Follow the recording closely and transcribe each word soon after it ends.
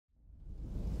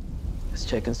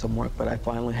weeks checking some work, but I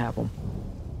finally have them.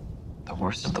 The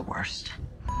worst of the worst.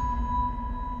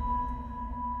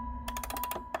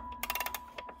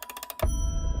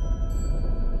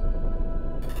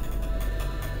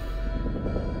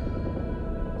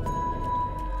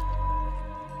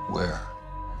 Where?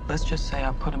 Let's just say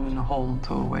I put him in the hole,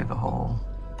 threw away the hole.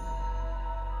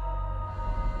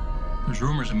 There's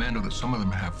rumors, Amanda, that some of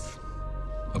them have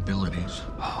abilities.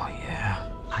 Oh, yeah.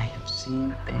 I have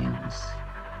seen things.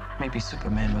 Maybe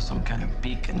Superman was some kind of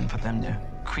beacon for them to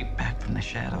creep back from the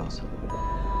shadows.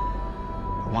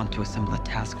 I want to assemble a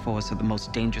task force of the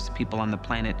most dangerous people on the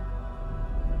planet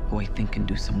who I think can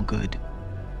do some good.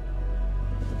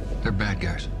 They're bad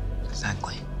guys.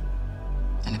 Exactly.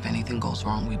 And if anything goes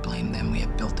wrong, we blame them. We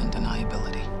have built-in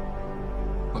deniability.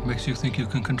 What makes you think you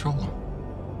can control them?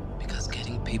 Because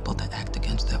getting people to act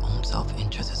against their own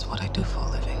self-interest is what I do for a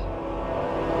living.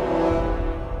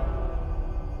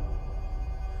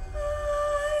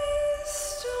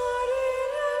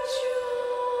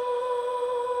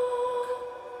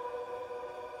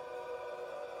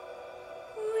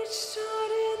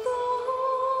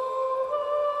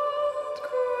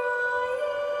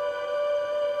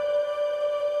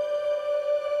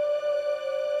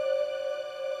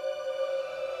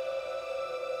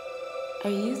 Are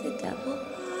you the devil?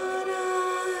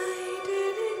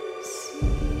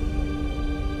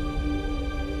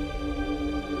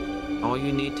 All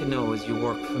you need to know is you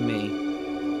work for me.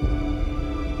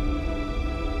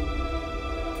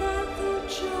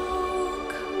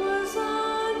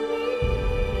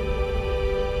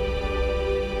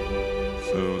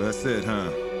 So that's it,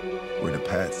 huh? We're the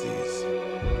patsies.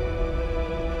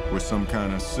 We're some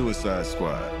kind of suicide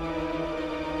squad.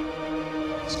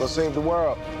 Let's go save the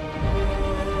world.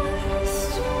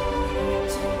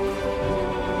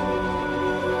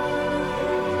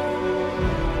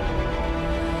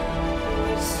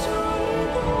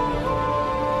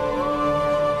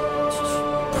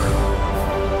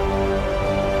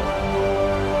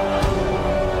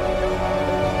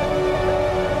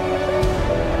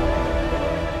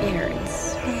 You're in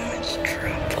so much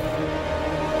trouble.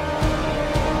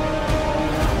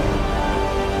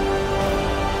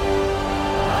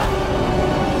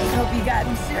 Hope you got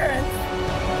insurance.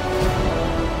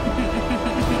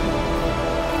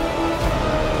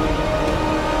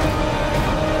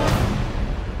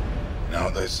 You know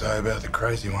what they say about the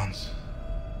crazy ones?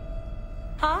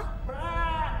 Huh?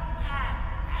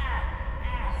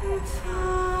 If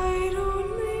I'd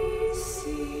only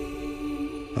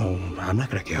see Oh, I'm not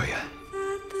gonna kill you.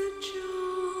 that the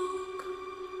joke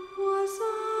was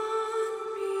on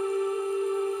me.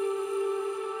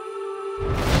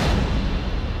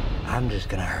 I'm just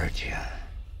gonna hurt you.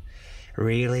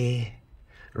 Really,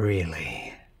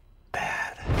 really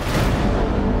bad.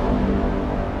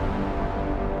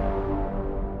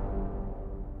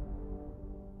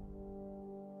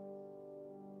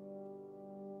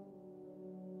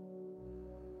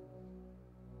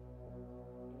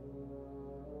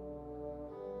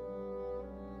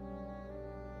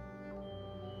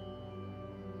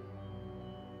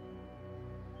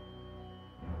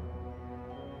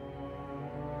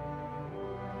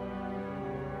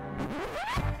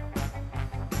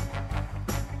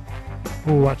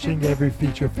 Watching every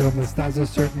feature film that stars a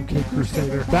certain Cape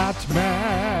Crusader.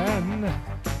 Batman!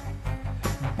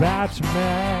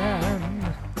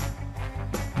 Batman!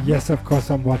 Yes, of course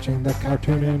I'm watching the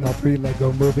cartoon and all 3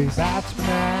 Lego movies.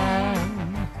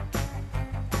 Batman!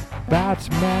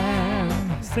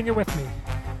 Batman! Sing it with me.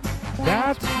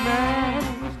 Batman!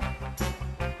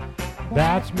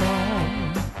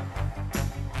 Batman!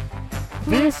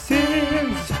 This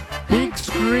is big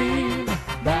screen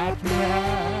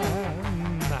Batman!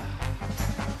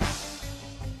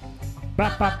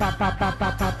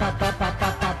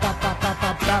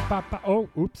 Oh,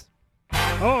 oops.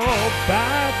 Oh,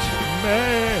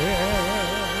 Batman.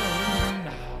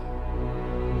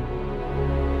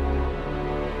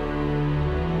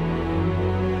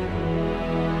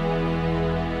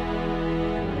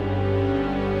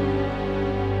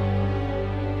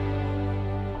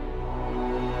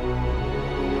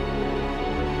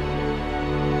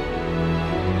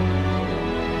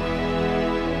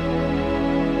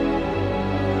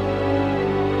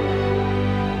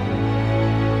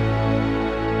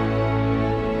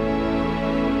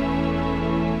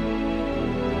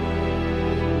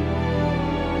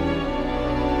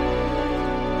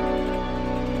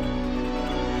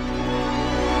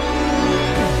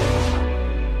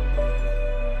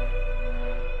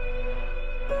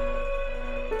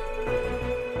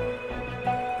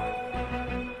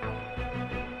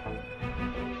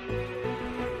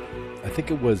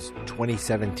 think it was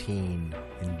 2017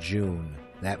 in June,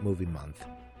 that movie month,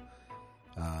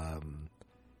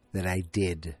 that I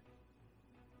did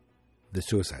The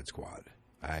Suicide Squad.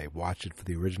 I watched it for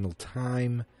the original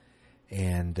time,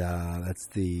 and that's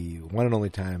the one and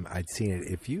only time I'd seen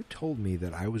it. If you told me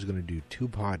that I was going to do 2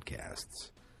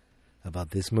 podcasts about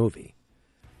this movie,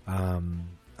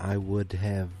 I would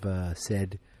have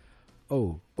said,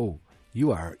 "Oh,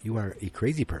 you are a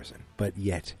crazy person." But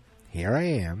yet, here I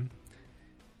am,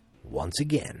 once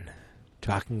again,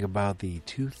 talking about the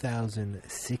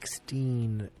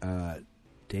 2016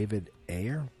 David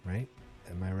Ayer, right?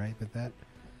 Am I right with that?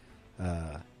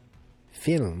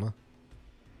 Film,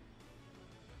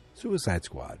 Suicide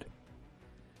Squad.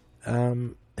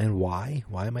 And why?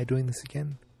 Why am I doing this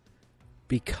again?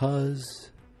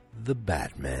 Because the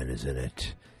Batman is in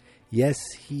it. Yes,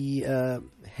 he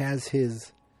has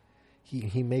his...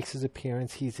 He makes his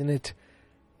appearance. He's in it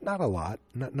not a lot.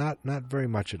 Not very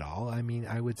much at all. I mean,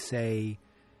 I would say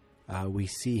we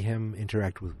see him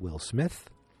interact with Will Smith.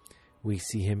 We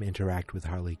see him interact with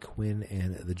Harley Quinn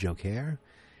and the Joker.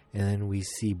 And then we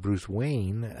see Bruce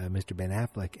Wayne, Mr. Ben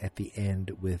Affleck, at the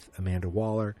end with Amanda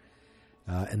Waller.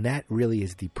 And that really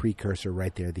is the precursor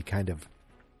right there, the kind of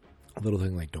little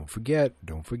thing like, don't forget,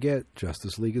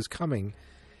 Justice League is coming.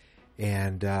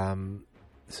 And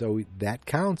so that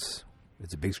counts.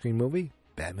 It's a big screen movie.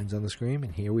 Batman's on the screen.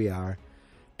 And here we are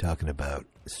talking about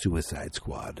Suicide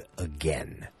Squad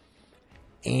again.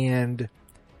 And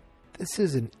this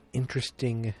is an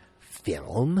interesting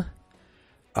film.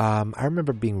 I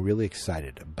remember being really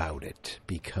excited about it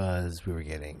because we were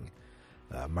getting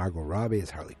Margot Robbie as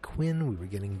Harley Quinn. We were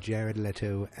getting Jared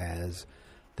Leto as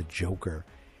the Joker.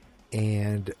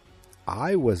 And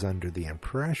I was under the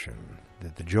impression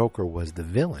that the Joker was the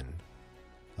villain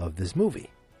of this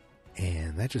movie.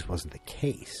 And that just wasn't the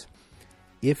case.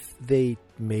 If they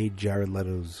made Jared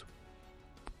Leto's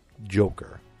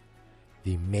Joker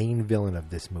the main villain of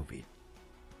this movie,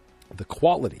 the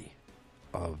quality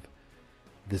of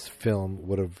this film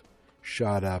would have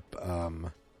shot up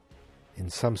in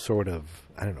some sort of,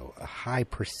 I don't know, a high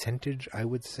percentage, I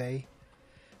would say,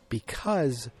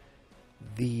 because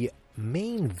the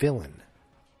main villain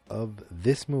of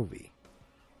this movie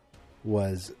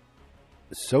was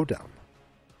so dumb,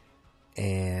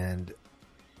 and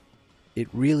it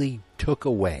really took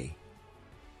away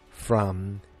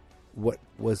from what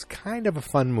was kind of a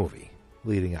fun movie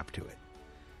leading up to it.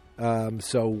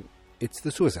 So it's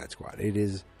the Suicide Squad. It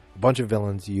is a bunch of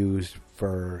villains used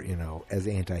for, as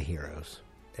anti-heroes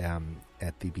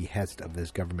at the behest of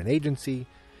this government agency.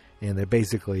 And they're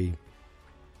basically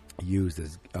used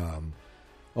as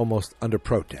almost under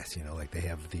protest, like they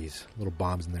have these little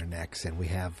bombs in their necks. And we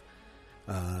have,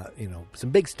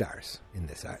 some big stars in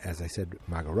this. As I said,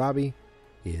 Margot Robbie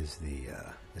is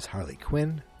Harley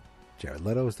Quinn. Jared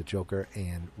Leto is the Joker.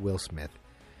 And Will Smith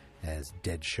as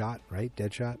Deadshot, right?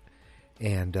 Deadshot.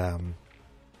 And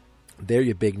they're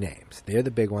your big names. They're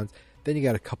the big ones. Then you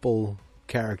got a couple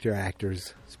character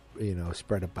actors,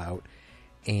 spread about.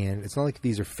 And it's not like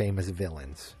these are famous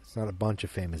villains. It's not a bunch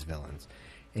of famous villains.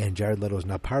 And Jared Leto is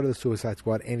not part of the Suicide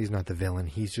Squad, and he's not the villain.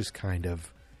 He's just kind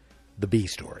of the B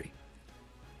story.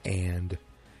 And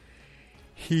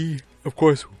he, of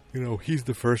course, he's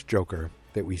the first Joker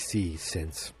that we see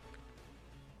since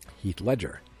Heath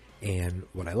Ledger. And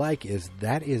what I like is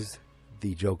that is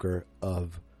the Joker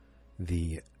of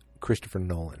the Christopher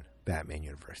Nolan Batman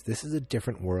universe. This is a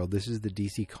different world. This is the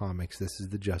DC Comics. This is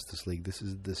the Justice League. This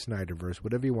is the Snyderverse,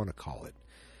 whatever you want to call it.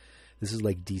 This is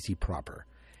like DC proper.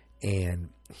 And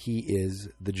he is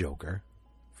the Joker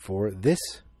for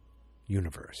this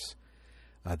universe.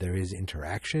 There is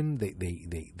interaction.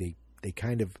 They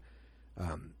kind of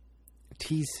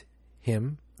tease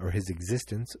him or his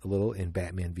existence a little in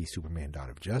Batman v Superman: Dawn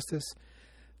of Justice.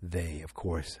 They, of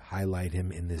course, highlight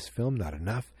him in this film, not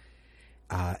enough.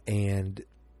 And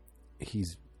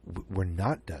we're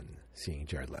not done seeing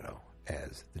Jared Leto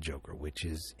as the Joker, which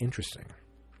is interesting.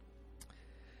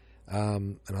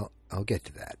 And I'll get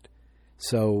to that.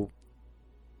 So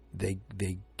they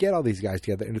get all these guys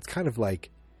together, and it's kind of like,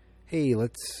 hey,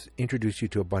 let's introduce you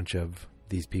to a bunch of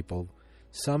these people,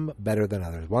 some better than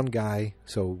others. One guy,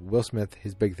 so Will Smith,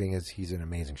 his big thing is he's an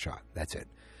amazing shot. That's it.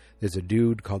 There's a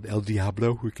dude called El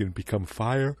Diablo who can become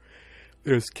fire.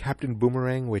 There's Captain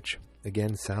Boomerang, which,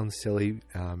 again, sounds silly.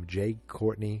 Jay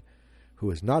Courtney, who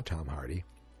is not Tom Hardy,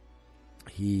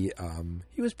 he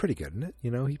was pretty good in it.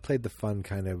 He played the fun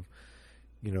kind of,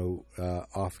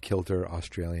 off-kilter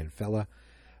Australian fella.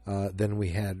 Then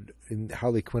we had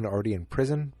Harley Quinn already in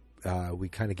prison. We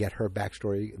kind of get her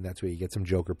backstory, and that's where you get some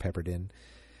Joker peppered in.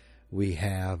 We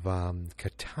have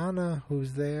Katana,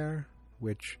 who's there.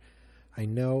 which I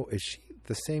know, is she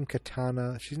the same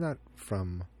Katana? She's not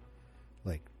from,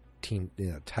 like,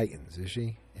 Titans, is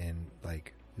she? And,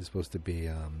 like, is supposed to be,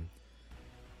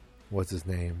 what's his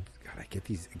name? God, I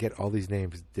get all these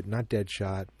names. Not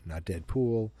Deadshot, not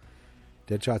Deadpool.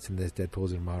 Deadshot's in this,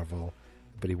 Deadpool's in Marvel.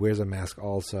 But he wears a mask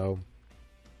also.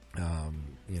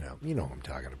 You know who I'm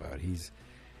talking about. He's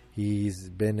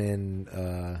been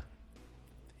in,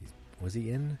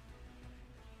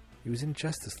 he was in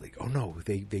Justice League. Oh no,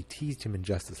 they teased him in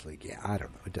Justice League. Yeah, I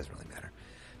don't know. It doesn't really matter.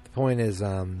 The point is,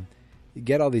 you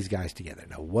get all these guys together.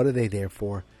 Now, what are they there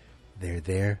for? They're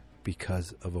there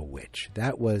because of a witch.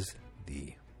 That was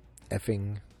the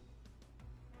effing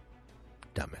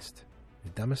dumbest.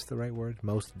 Is dumbest the right word?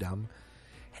 Most dumb?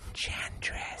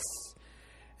 Enchantress.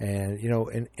 And,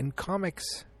 in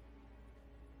comics,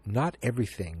 not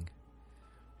everything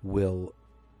will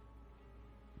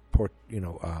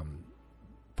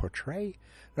portray.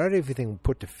 Not everything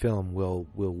put to film will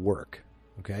work.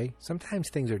 Okay? Sometimes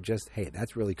things are just, hey,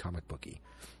 that's really comic booky.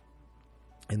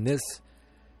 And this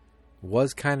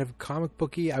was kind of comic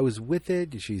booky. I was with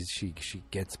it. She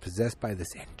gets possessed by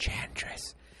this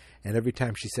enchantress. And every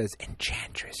time she says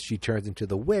enchantress, she turns into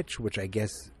the witch, which I guess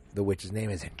the witch's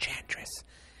name is Enchantress.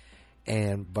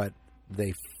 But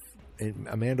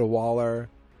Amanda Waller,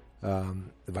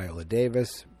 Viola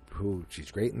Davis, who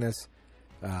she's great in this.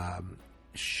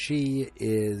 She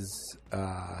is,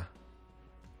 I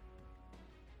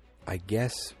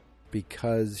guess,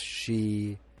 because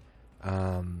she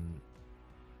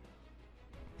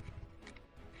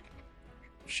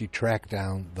tracked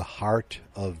down the heart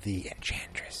of the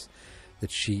Enchantress,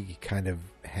 that she kind of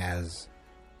has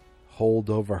hold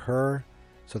over her,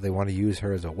 so they want to use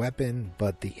her as a weapon,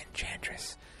 but the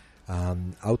Enchantress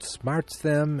outsmarts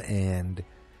them and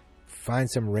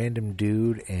finds some random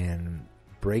dude and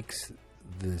breaks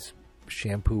this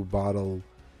shampoo bottle,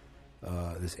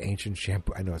 this ancient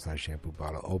shampoo, I know it's not a shampoo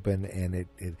bottle, open, and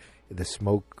the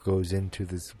smoke goes into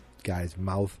this guy's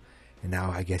mouth, and now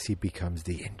I guess he becomes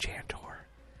the Enchantor.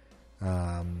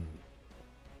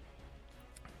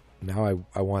 Now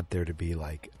I want there to be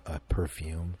like a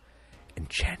perfume,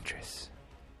 Enchantress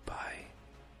by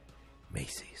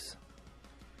Macy's.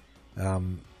 I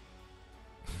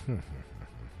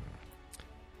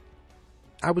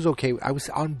was okay. I was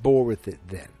on board with it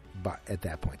then, but at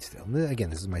that point still. Again,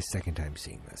 this is my second time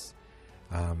seeing this.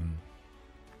 I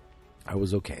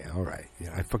was okay. All right.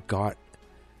 I forgot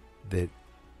that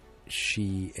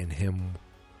she and him...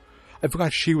 I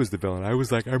forgot she was the villain. I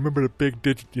was like, I remember the big,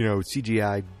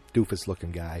 CGI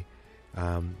doofus-looking guy.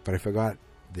 But I forgot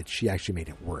that she actually made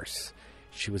it worse.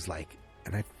 She was like...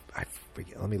 And I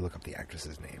forget... Let me look up the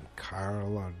actress's name.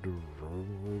 Carla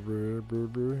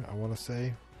I want to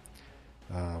say...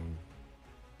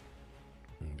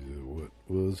 what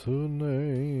was her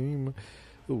name?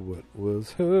 What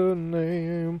was her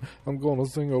name? I'm gonna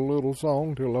sing a little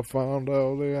song till I find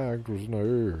out the actress'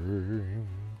 name.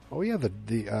 Oh yeah,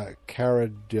 the Cara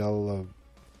Delevingne.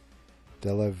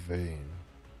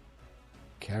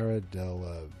 Cara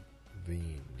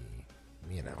Delevingne.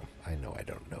 I know I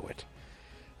don't know it.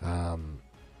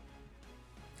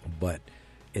 But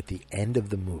at the end of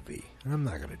the movie, and I'm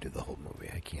not going to do the whole movie.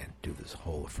 I can't do this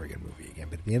whole friggin' movie again.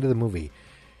 But at the end of the movie,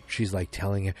 she's like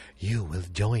telling him, "You will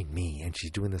join me," and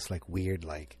she's doing this like weird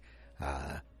like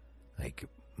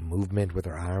movement with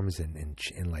her arms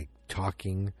and like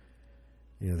talking.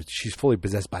 She's fully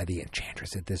possessed by the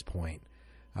Enchantress at this point,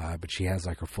 but she has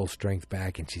like her full strength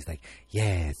back, and she's like,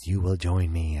 "Yes, you will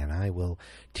join me, and I will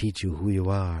teach you who you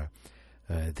are.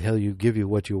 Give you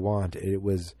what you want." It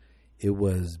was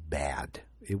bad.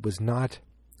 It was not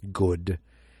good.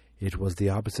 It was the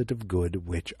opposite of good,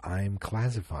 which I'm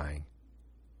classifying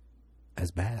as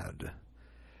bad.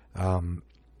 But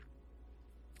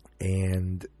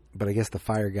I guess the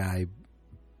fire guy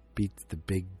beats the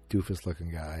big doofus-looking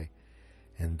guy,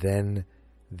 and then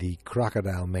the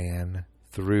crocodile man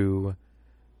threw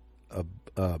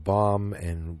a bomb,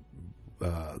 and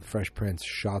the Fresh Prince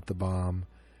shot the bomb,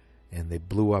 and they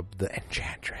blew up the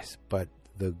Enchantress. But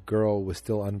the girl was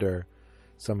still under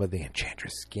some of the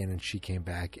Enchantress skin, and she came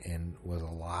back and was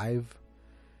alive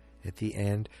at the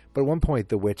end. But at one point,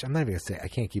 the witch, I'm not even going to say, I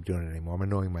can't keep doing it anymore. I'm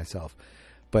annoying myself.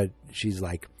 But she's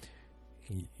like,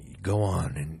 go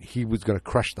on. And he was going to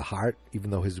crush the heart,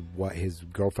 even though his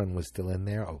girlfriend was still in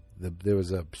there. Oh, there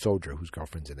was a soldier whose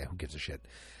girlfriend's in there. Who gives a shit?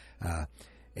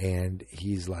 And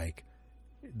he's like,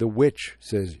 the witch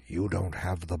says, "You don't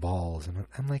have the balls." And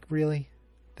I'm like, really?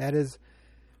 That is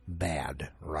bad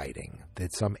writing,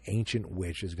 that some ancient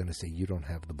witch is going to say you don't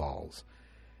have the balls.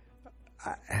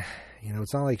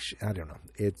 It's not like I don't know.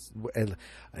 It's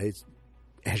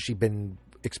has she been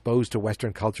exposed to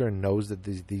Western culture and knows that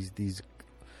these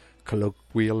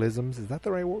colloquialisms, is that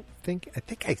the right word? I think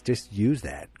I just used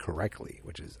that correctly,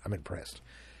 which is, I'm impressed.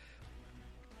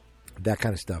 That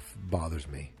kind of stuff bothers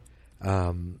me.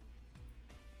 CGI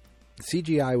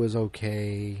was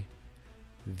okay.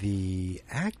 The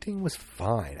acting was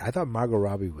fine. I thought Margot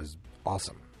Robbie was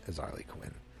awesome as Harley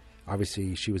Quinn.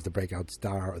 Obviously, she was the breakout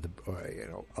star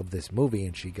of this movie,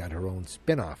 and she got her own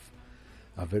spin-off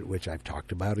of it, which I've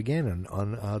talked about again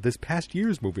on this past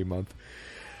year's movie month.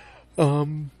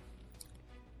 And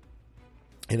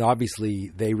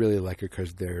obviously, they really like her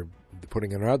because they're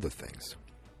putting in other things.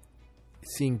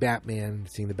 Seeing Batman,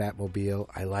 seeing the Batmobile,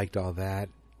 I liked all that.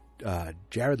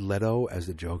 Jared Leto as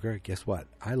the Joker, guess what?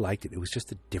 I liked it. It was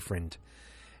just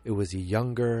it was a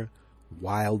younger,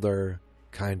 wilder,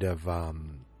 kind of,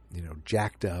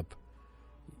 jacked up,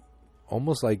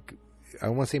 almost like, I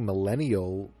want to say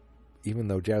millennial, even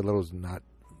though Jared Leto's not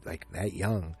like that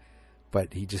young,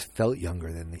 but he just felt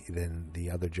younger than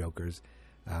the other Jokers.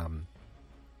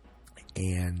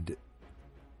 And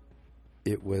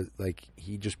it was like,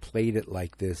 he just played it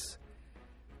like this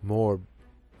more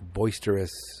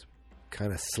boisterous,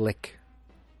 kind of slick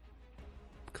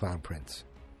Clown Prince.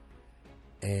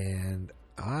 And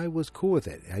I was cool with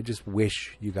it. I just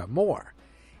wish you got more.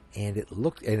 And it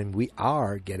looked, and we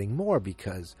are getting more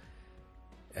because,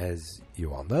 as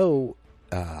you all know,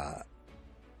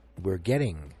 we're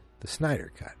getting the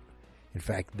Snyder Cut. In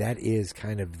fact, that is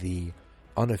kind of the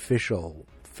unofficial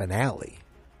finale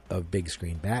of big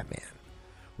screen Batman.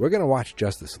 We're going to watch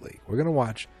Justice League. We're going to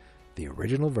watch the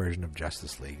original version of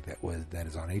Justice League that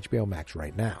is on HBO Max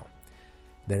right now.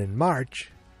 Then in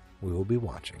March, we will be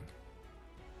watching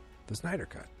the Snyder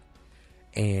Cut.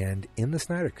 And in the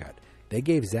Snyder Cut, they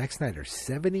gave Zack Snyder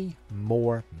 $70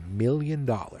 million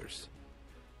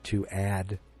to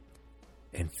add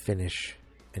and finish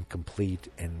and complete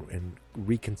and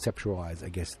reconceptualize, I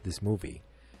guess, this movie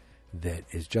that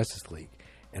is Justice League.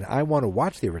 And I want to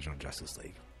watch the original Justice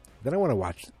League. Then I want to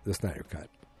watch the Snyder Cut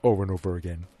over and over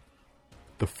again.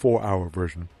 The 4-hour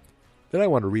version. Then I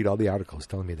want to read all the articles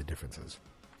telling me the differences.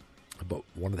 But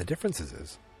one of the differences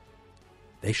is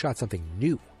they shot something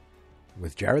new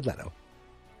with Jared Leto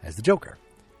as the Joker.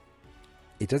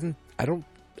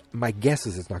 My guess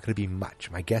is it's not going to be much.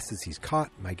 My guess is he's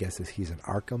caught. My guess is he's in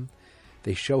Arkham.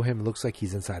 They show him, it looks like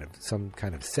he's inside of some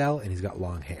kind of cell and he's got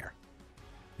long hair.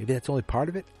 Maybe that's only part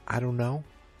of it. I don't know.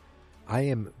 I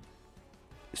am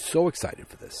so excited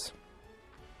for this.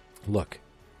 Look,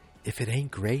 if it ain't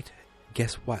great,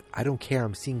 guess what? I don't care.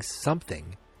 I'm seeing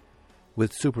something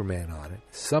with Superman on it,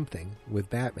 something with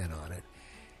Batman on it,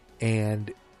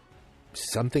 and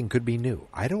something could be new.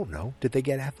 I don't know. Did they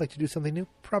get Affleck to do something new?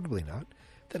 Probably not.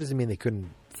 That doesn't mean they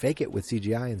couldn't fake it with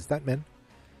CGI and stuntmen.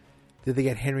 Did they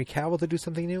get Henry Cavill to do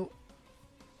something new?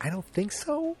 I don't think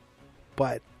so,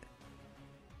 but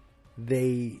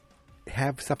they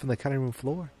have stuff on the cutting room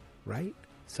floor, right?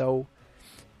 So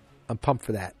I'm pumped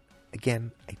for that.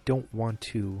 Again, I don't want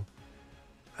to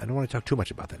talk too much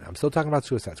about that now. I'm still talking about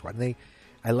Suicide Squad. And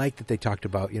I like that they talked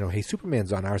about, hey,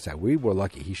 Superman's on our side. We were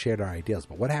lucky. He shared our ideals.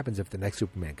 But what happens if the next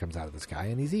Superman comes out of the sky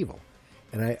and he's evil?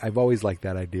 And I've always liked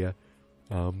that idea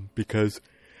because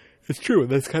it's true. And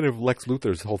that's kind of Lex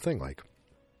Luthor's whole thing. Like,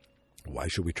 why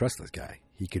should we trust this guy?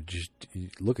 He could just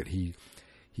look at, he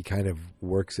kind of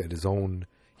works at his own,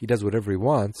 he does whatever he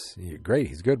wants. Great,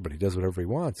 he's good, but he does whatever he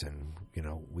wants. And,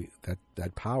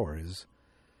 that power is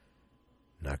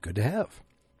not good to have.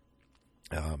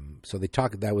 So they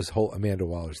talk, that was whole Amanda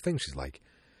Waller's thing. She's like,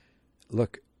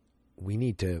 look, we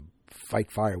need to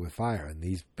fight fire with fire, and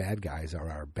these bad guys are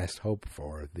our best hope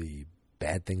for the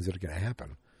bad things that are going to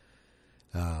happen.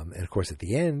 And of course, at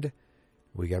the end,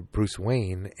 we got Bruce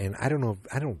Wayne, and I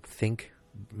don't think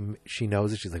she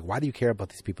knows it. She's like, why do you care about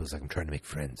these people? He's like, I'm trying to make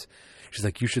friends. She's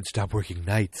like, you should stop working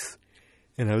nights.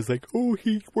 And I was like, oh,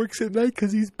 he works at night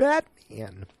because he's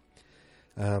Batman.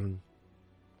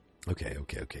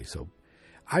 Okay. So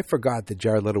I forgot that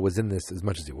Jared Leto was in this as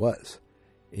much as he was.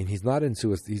 And he's not in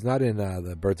He's not in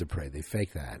the Birds of Prey. They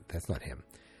fake that. That's not him.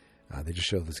 They just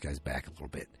show this guy's back a little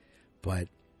bit. But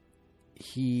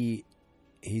he's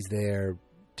there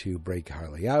to break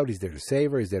Harley out. He's there to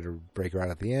save her. He's there to break her out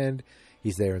at the end.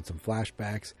 He's there in some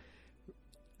flashbacks.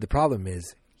 The problem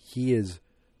is he is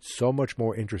so much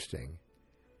more interesting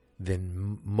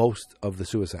than most of the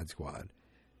Suicide Squad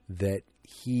that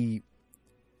he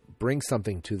brings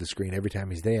something to the screen every time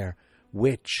he's there,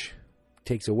 which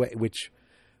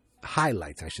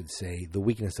highlights, I should say, the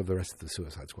weakness of the rest of the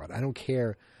Suicide Squad. I don't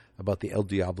care about the El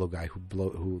Diablo guy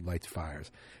who lights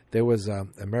fires. There was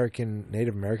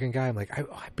Native American guy. I'm like,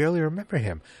 I barely remember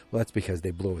him. Well, that's because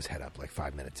they blew his head up like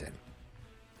 5 minutes in.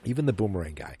 Even the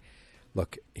boomerang guy.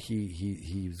 Look,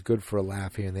 he was good for a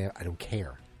laugh here and there. I don't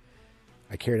care.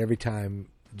 I cared every time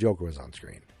Joker was on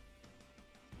screen.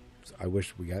 So I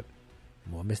wish we got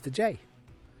more Mr. J.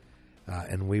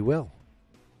 And we will.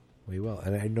 We will.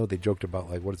 And I know they joked about,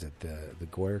 like, what is it, the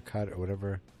Goyer cut or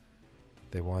whatever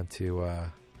they want to...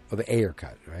 the Ayer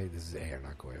cut, right? This is Ayer,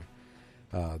 not Goyer.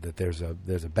 That there's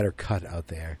a better cut out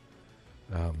there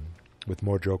with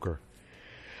more Joker.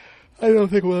 I don't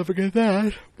think we'll ever get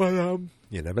that, but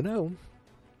you never know.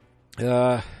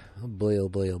 Oh boy, oh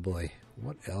boy, oh boy.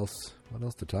 What else? What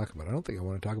else to talk about? I don't think I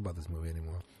want to talk about this movie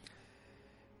anymore.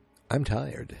 I'm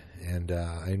tired, and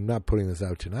I'm not putting this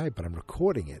out tonight, but I'm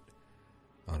recording it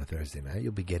on a Thursday night.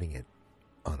 You'll be getting it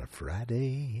on a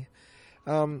Friday.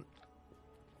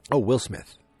 Will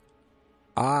Smith.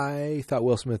 I thought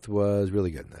Will Smith was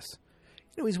really good in this.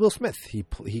 You know, he's Will Smith.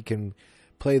 He can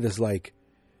play this, like,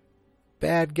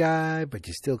 bad guy, but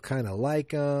you still kind of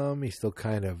like him. He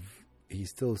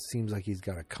still seems like he's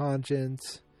got a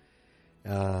conscience,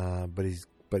 but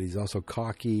he's also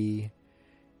cocky,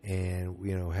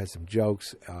 and has some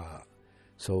jokes.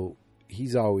 So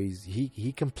he's always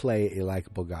he can play a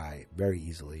likable guy very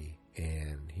easily,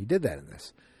 and he did that in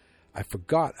this. I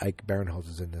forgot Ike Barinholtz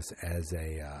was in this as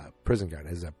a prison guard,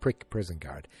 as a prick prison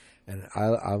guard, and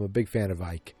I'm a big fan of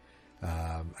Ike.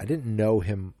 I didn't know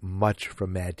him much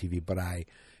from Mad TV, but I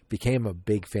became a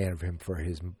big fan of him for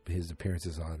his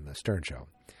appearances on the Stern Show.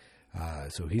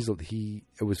 So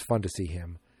it was fun to see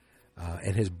him,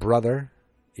 and his brother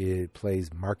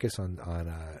plays Marcus on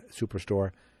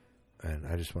Superstore, and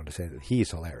I just wanted to say that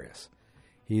he's hilarious.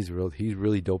 He's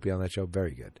really dopey on that show,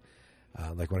 very good.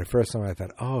 Like when I first saw him, I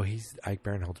thought, oh, he's Ike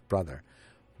Barinholtz's brother,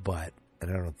 and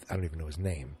I don't even know his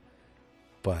name,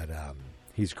 but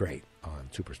he's great on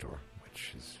Superstore,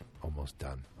 which is almost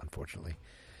done, unfortunately.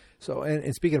 So,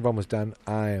 and speaking of almost done,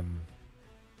 I'm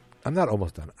not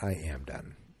almost done. I am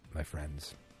done, my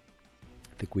friends.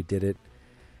 I think we did it.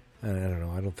 I don't know.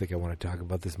 I don't think I want to talk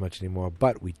about this much anymore.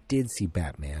 But we did see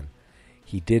Batman.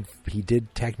 He did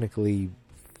technically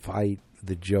fight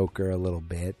the Joker a little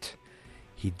bit.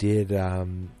 He did,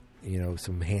 some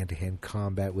hand-to-hand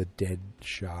combat with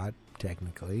Deadshot,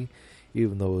 technically,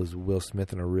 even though it was Will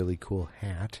Smith in a really cool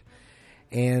hat.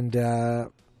 And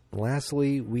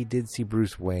lastly, we did see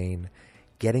Bruce Wayne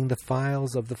getting the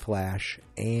files of the Flash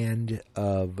and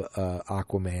of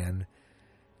Aquaman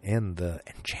and the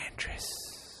Enchantress,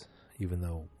 even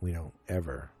though we don't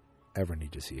ever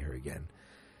need to see her again.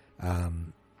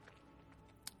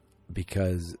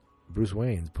 Because Bruce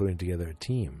Wayne's putting together a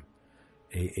team,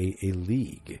 a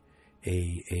league,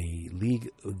 a league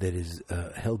that is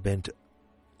hell-bent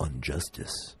on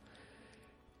justice.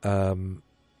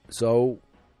 So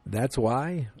that's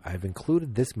why I've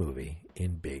included this movie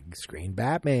in Big Screen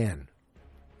Batman.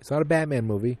 It's not a Batman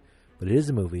movie, but it is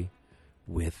a movie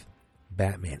with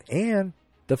Batman and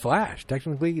the Flash.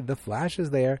 Technically, the Flash is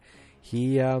there.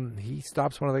 He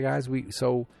stops one of the guys.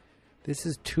 So this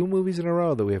is 2 movies in a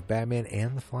row that we have Batman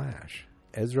and the Flash.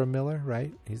 Ezra Miller,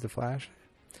 right? He's the Flash.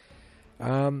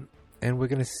 And we're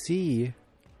going to see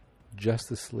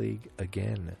Justice League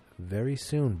again very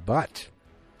soon, but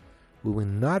we will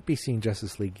not be seeing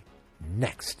Justice League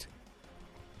next.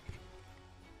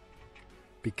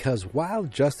 Because while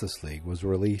Justice League was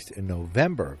released in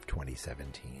November of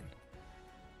 2017,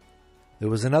 there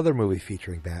was another movie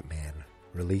featuring Batman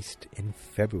released in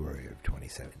February of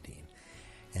 2017.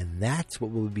 And that's what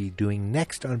we'll be doing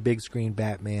next on Big Screen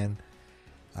Batman.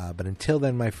 But until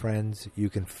then, my friends, you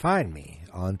can find me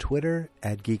on Twitter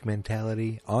at Geek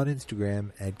Mentality, on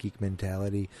Instagram at Geek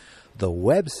Mentality. The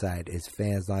website is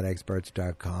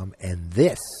fansnotexperts.com, and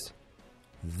this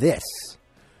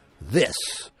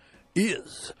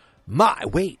is my...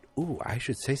 Wait, I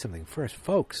should say something first.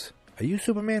 Folks, are you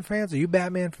Superman fans? Are you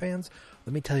Batman fans?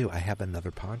 Let me tell you, I have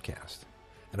another podcast,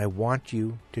 and I want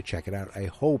you to check it out.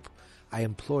 I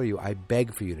implore you, I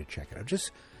beg for you to check it out.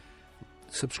 Just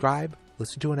subscribe.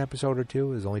 Listen to an episode or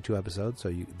two. There's only 2 episodes,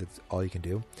 so that's all you can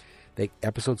do.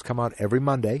 Episodes come out every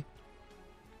Monday.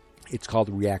 It's called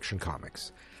Reaction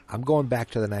Comics. I'm going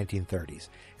back to the 1930s,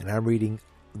 and I'm reading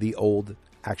the old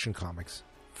Action Comics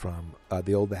from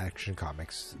the old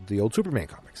Superman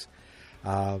comics.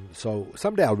 So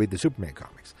someday I'll read the Superman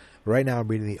comics. But right now I'm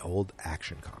reading the old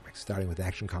Action Comics, starting with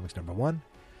Action Comics number 1.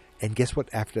 And guess what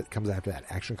comes after that?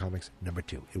 Action Comics number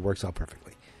 2. It works out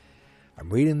perfectly. I'm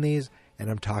reading these,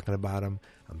 and I'm talking about them.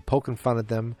 I'm poking fun at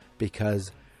them because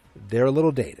they're a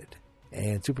little dated.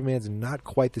 And Superman's not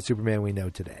quite the Superman we know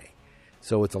today.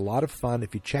 So it's a lot of fun.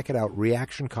 If you check it out,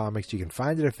 Reaction Comics, you can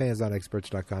find it at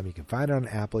fansonexperts.com. You can find it on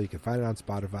Apple. You can find it on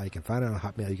Spotify. You can find it on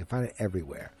Hotmail. You can find it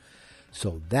everywhere.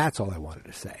 So that's all I wanted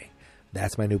to say.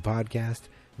 That's my new podcast.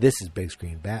 This is Big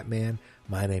Screen Batman.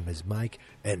 My name is Mike,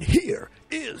 and here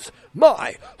is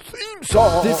my theme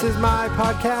song. This is my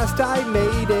podcast, I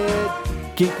made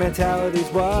it. Geek Mentality's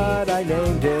what I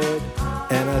named it.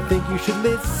 And I think you should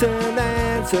listen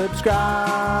and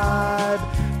subscribe.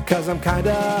 'Cause I'm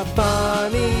kinda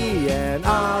funny and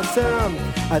awesome.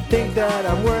 I think that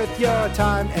I'm worth your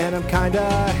time, and I'm kinda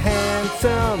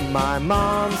handsome. My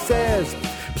mom says,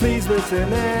 please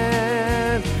listen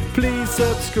and please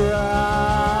subscribe.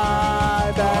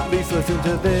 At least listen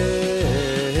to this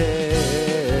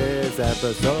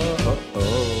episode.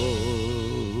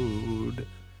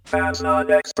 Fans Not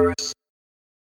Experts.